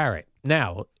Myles Garrett.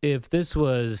 Now, if this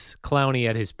was Clowney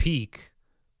at his peak,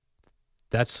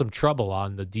 that's some trouble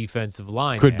on the defensive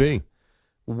line. Could there. be.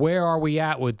 Where are we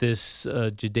at with this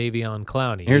Jadeveon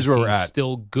Clowney? Here's Is where he we're at.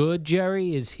 Still good,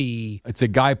 Jerry? Is he It's a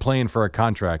guy playing for a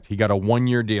contract. He got a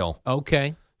 1-year deal.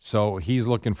 okay? So he's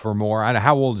looking for more.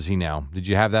 How old is he now? Did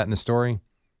you have that in the story?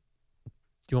 Do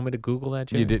you want me to Google that,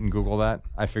 Jerry? You didn't Google that?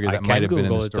 I figured I that can might have Google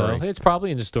been in the it, story. though. It's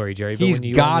probably in the story, Jerry. But He's when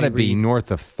you got to only be read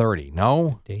north of 30,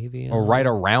 no? Jadeveon. Or right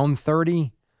around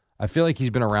 30? I feel like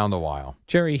he's been around a while.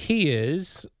 Jerry, he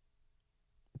is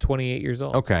 28 years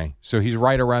old. Okay, so he's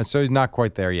right around, so he's not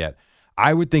quite there yet.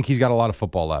 I would think he's got a lot of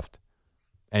football left.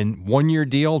 And 1-year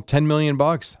deal, $10 million,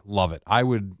 love it. I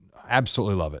would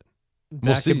absolutely love it.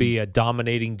 That could be a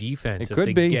dominating defense if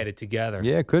they get it together.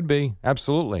 Yeah, it could be.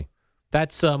 Absolutely.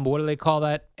 That's what do they call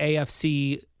that?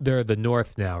 AFC. They're the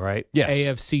North now, right? Yes.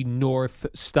 AFC North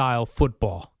style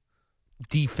football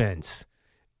defense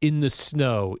in the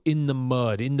snow, in the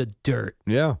mud, in the dirt.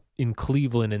 Yeah. In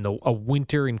Cleveland, in a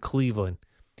winter in Cleveland,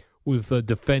 with a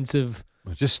defensive.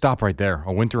 Just stop right there.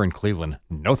 A winter in Cleveland.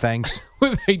 No thanks.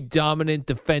 With a dominant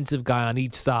defensive guy on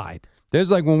each side. There's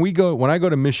like when I go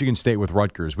to Michigan State with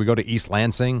Rutgers, we go to East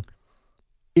Lansing.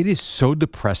 It is so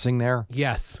depressing there.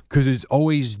 Yes. Because it's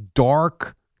always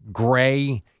dark,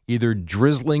 gray, either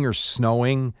drizzling or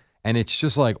snowing. And it's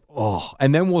just like, oh.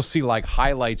 And then we'll see like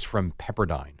highlights from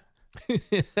Pepperdine.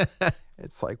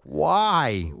 It's like,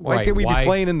 why? Why can't we be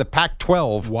playing in the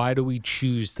Pac-12? Why do we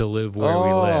choose to live where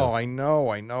we live? Oh, I know.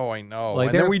 Like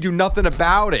and then we do nothing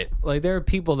about it. Like there are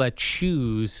people that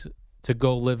choose to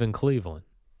go live in Cleveland.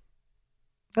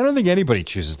 I don't think anybody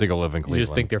chooses to go live in Cleveland. You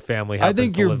just think their family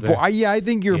happens to live there. I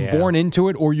think you're born into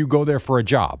it or you go there for a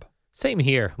job. Same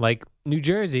here. Like New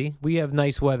Jersey, we have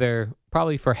nice weather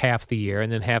probably for half the year,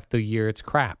 and then half the year it's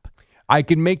crap. I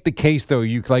can make the case, though,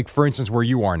 like, for instance, where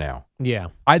you are now. Yeah.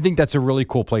 I think that's a really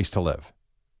cool place to live.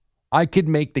 I could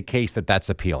make the case that that's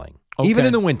appealing. Okay. Even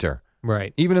in the winter.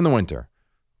 Right. Even in the winter.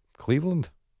 Cleveland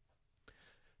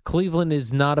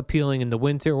is not appealing in the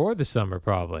winter or the summer,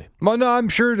 probably. Well, no, I'm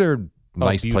sure they're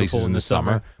nice places in the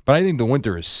summer. But I think the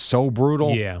winter is so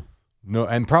brutal. Yeah. No,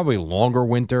 and probably longer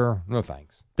winter. No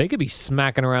thanks. They could be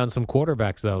smacking around some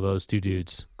quarterbacks, though, those two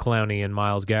dudes, Clowney and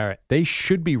Myles Garrett. They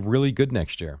should be really good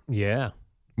next year. Yeah.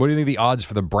 What do you think the odds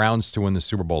for the Browns to win the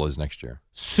Super Bowl is next year?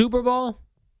 Super Bowl?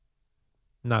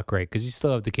 Not great, because you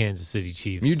still have the Kansas City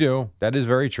Chiefs. You do. That is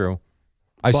very true.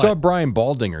 I saw Brian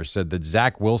Baldinger said that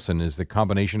Zach Wilson is the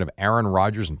combination of Aaron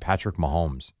Rodgers and Patrick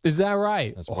Mahomes. Is that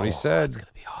right? That's what he said. That's going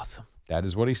to be awesome. That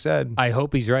is what he said. I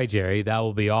hope he's right, Jerry. That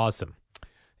will be awesome.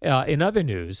 In other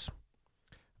news,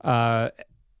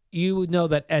 you would know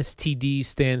that STD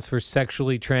stands for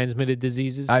sexually transmitted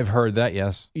diseases? I've heard that,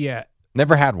 yes. Yeah.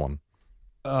 Never had one.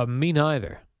 Me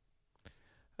neither.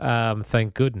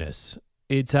 Thank goodness.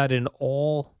 It's at an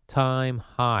all-time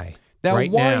high. Now,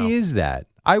 right why now. is that?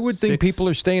 I would think people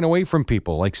are staying away from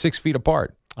people like 6 feet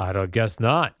apart. I don't guess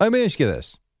not. Let me ask you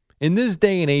this. In this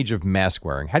day and age of mask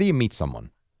wearing, how do you meet someone?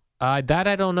 That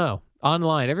I don't know.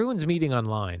 Online. Everyone's meeting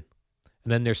online.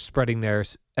 And then they're spreading their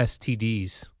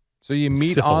STDs. So you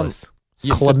meet syphilis,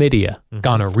 chlamydia,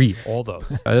 gonorrhea, all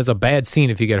those. That's a bad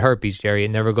scene if you get herpes, Jerry. It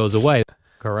never goes away.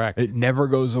 Correct. It never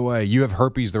goes away. You have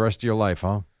herpes the rest of your life,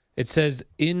 huh? It says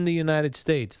in the United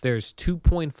States, there's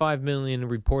 2.5 million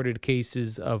reported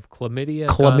cases of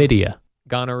chlamydia,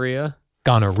 gonorrhea,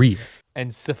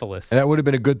 and syphilis. And that would have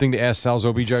been a good thing to ask Sal's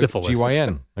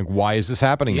OBGYN. Like, why is this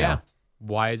happening now?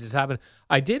 Why is this happening?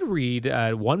 I did read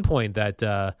at one point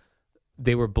that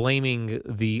they were blaming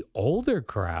the older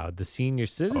crowd, the senior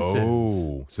citizens.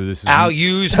 Oh, so this is... I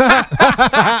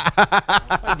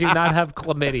do not have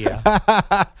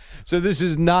chlamydia. So this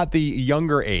is not the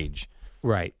younger age.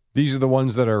 Right. These are the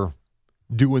ones that are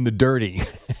doing the dirty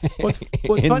what's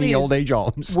in funny the is old age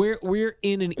homes. We're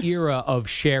in an era of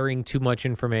sharing too much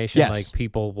information. Yes. Like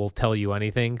people will tell you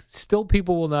anything. Still,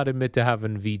 people will not admit to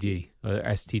having VD or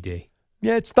STD.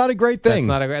 Yeah, it's not a great thing. That's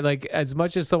not a great, like, as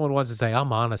much as someone wants to say,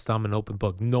 I'm honest, I'm an open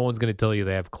book, no one's going to tell you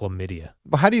they have chlamydia.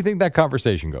 But how do you think that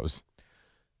conversation goes?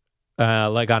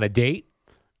 Like on a date?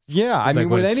 Yeah, I mean,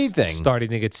 with anything. Starting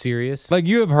to get serious. Like,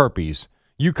 you have herpes.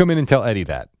 You come in and tell Eddie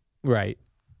that. Right.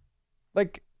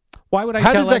 Like, why would I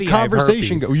how tell does Eddie that conversation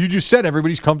I have herpes? go? You just said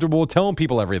everybody's comfortable with telling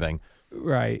people everything.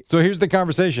 Right. So here's the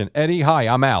conversation. Eddie, hi,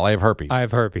 I'm Al. I have herpes. I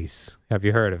have herpes. Have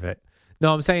you heard of it?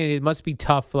 No, I'm saying it must be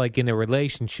tough, like, in a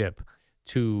relationship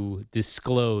to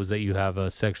disclose that you have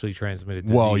a sexually transmitted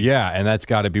disease. Well, yeah, and that's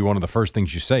got to be one of the first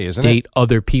things you say, isn't it? Date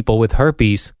other people with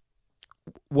herpes.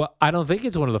 Well, I don't think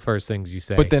it's one of the first things you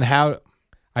say. But then how...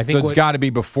 I think so it's got to be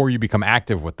before you become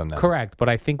active with them then. Correct, but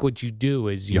I think what you do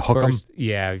is you hook first, them?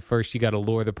 Yeah, first you got to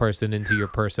lure the person into your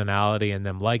personality and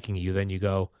them liking you. Then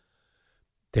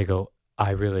they go, I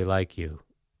really like you.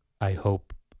 I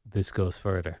hope this goes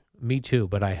further. Me too,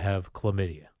 but I have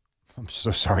chlamydia. I'm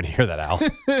so sorry to hear that, Al.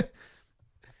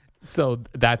 So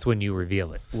that's when you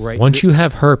reveal it, right? Once you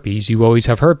have herpes, you always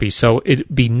have herpes. So it'd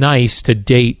be nice to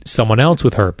date someone else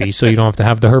with herpes so you don't have to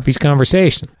have the herpes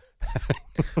conversation.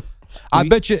 I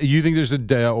bet you think there's a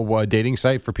dating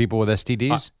site for people with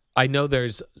STDs? I know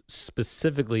there's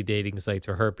specifically dating sites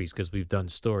for herpes because we've done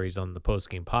stories on the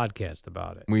Postgame podcast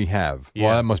about it. We have. Yeah.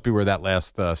 Well, that must be where that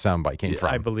last soundbite came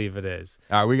from. I believe it is.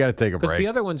 All right, we got to take a Because break. the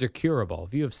other ones are curable.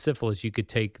 If you have syphilis, you could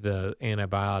take the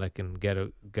antibiotic and get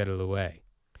it away.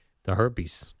 The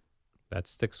herpes, that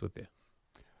sticks with you.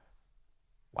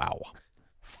 Wow.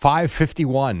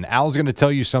 5:51. Al's going to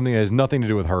tell you something that has nothing to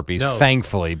do with herpes, No.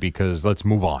 thankfully, because let's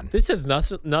move on. This has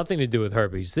nothing to do with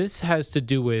herpes. This has to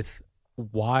do with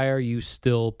why are you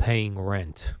still paying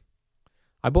rent?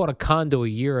 I bought a condo a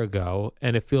year ago,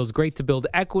 and it feels great to build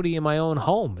equity in my own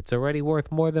home. It's already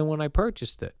worth more than when I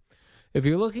purchased it. If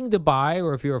you're looking to buy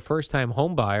or if you're a first-time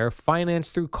home buyer,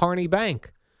 finance through Kearney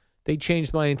Bank. They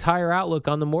changed my entire outlook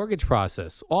on the mortgage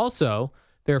process. Also,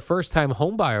 their first-time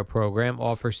homebuyer program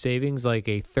offers savings like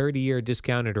a 30-year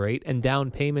discounted rate and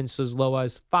down payments as low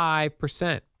as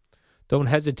 5%. Don't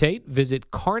hesitate.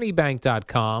 Visit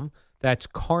KearneyBank.com. That's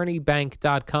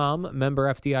KearneyBank.com.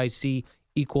 Member FDIC,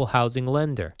 equal housing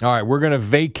lender. All right, we're going to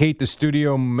vacate the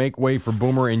studio, make way for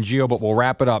Boomer and Gio, but we'll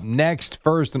wrap it up next.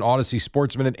 First, an Odyssey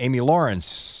Sports Minute, Amy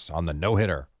Lawrence on the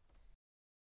no-hitter.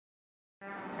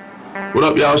 What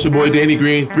up, y'all? It's your boy Danny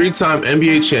Green, 3-time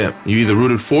NBA champ. You either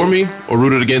rooted for me or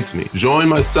rooted against me. Join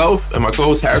myself and my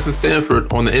co-host Harrison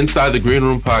Sanford on the Inside the Green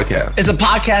Room podcast. It's a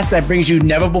podcast that brings you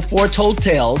never-before-told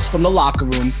tales from the locker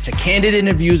room to candid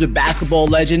interviews with basketball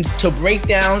legends to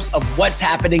breakdowns of what's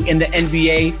happening in the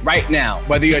NBA right now.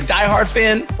 Whether you're a diehard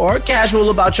fan or casual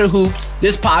about your hoops,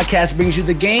 this podcast brings you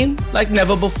the game like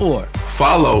never before.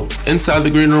 Follow Inside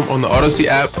the Green Room on the Odyssey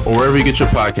app or wherever you get your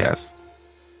podcasts.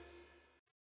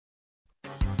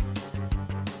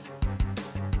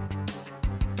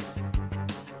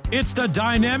 It's the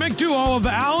dynamic duo of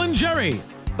Al and Jerry,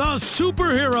 the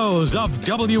superheroes of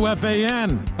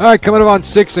WFAN. All right, coming up on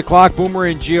 6 o'clock, Boomer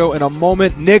and Gio in a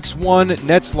moment. Knicks won,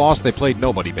 Nets lost. They played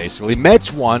nobody, basically.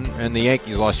 Mets won, and the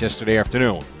Yankees lost yesterday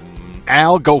afternoon.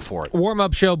 Al, go for it.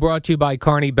 Warm-up show brought to you by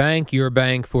Kearney Bank, your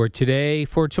bank for today,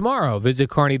 for tomorrow. Visit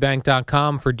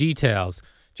KearneyBank.com for details.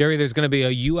 Jerry, there's going to be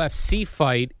a UFC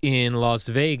fight in Las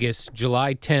Vegas,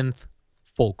 July 10th,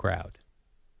 full crowd.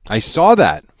 I saw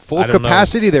that. Full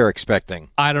capacity they're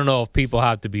expecting. I don't know if people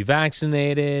have to be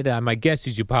vaccinated. My guess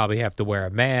is you probably have to wear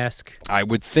a mask. I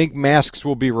would think masks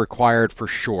will be required for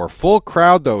sure. Full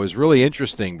crowd, though, is really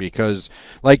interesting because,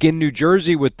 like in New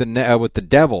Jersey with the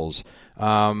Devils,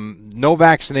 no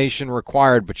vaccination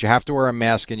required, but you have to wear a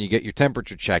mask and you get your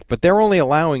temperature checked. But they're only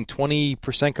allowing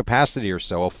 20% capacity or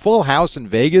so. A full house in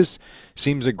Vegas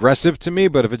seems aggressive to me,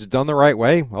 but if it's done the right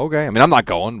way, okay. I mean, I'm not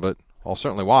going, but I'll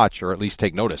certainly watch or at least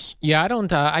take notice. Yeah, I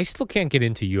don't. I still can't get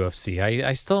into UFC.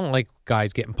 I still don't like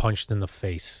guys getting punched in the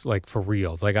face, like for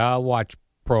reals. Like I'll watch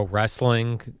pro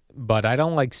wrestling, but I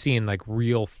don't like seeing like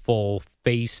real full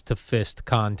face to fist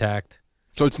contact.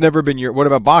 So it's never been your. What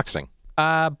about boxing?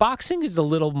 Boxing is a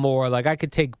little more like I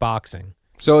could take boxing.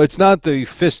 So it's not the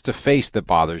fist to face that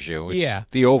bothers you. It's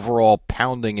the overall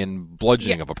pounding and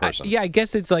bludgeoning of a person. I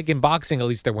guess it's like in boxing, at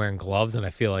least they're wearing gloves, and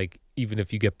I feel like even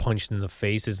if you get punched in the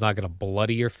face, it's not going to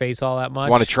bloody your face all that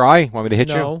much. Want to try? Want me to hit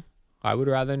you? No, I would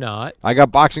rather not. I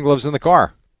got boxing gloves in the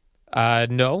car.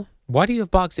 No. Why do you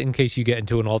have boxing in case you get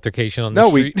into an altercation on the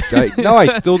street? I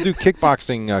still do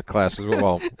kickboxing classes.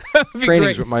 Well,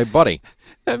 trainings with my buddy.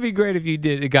 That'd be great if you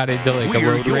got into like a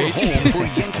road rage. Home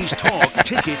for Yankees talk,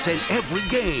 tickets, and every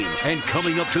game. And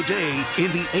coming up today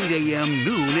in the 8 a.m.,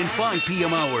 noon, and 5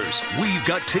 p.m. hours, we've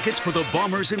got tickets for the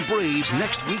Bombers and Braves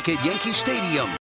next week at Yankee Stadium.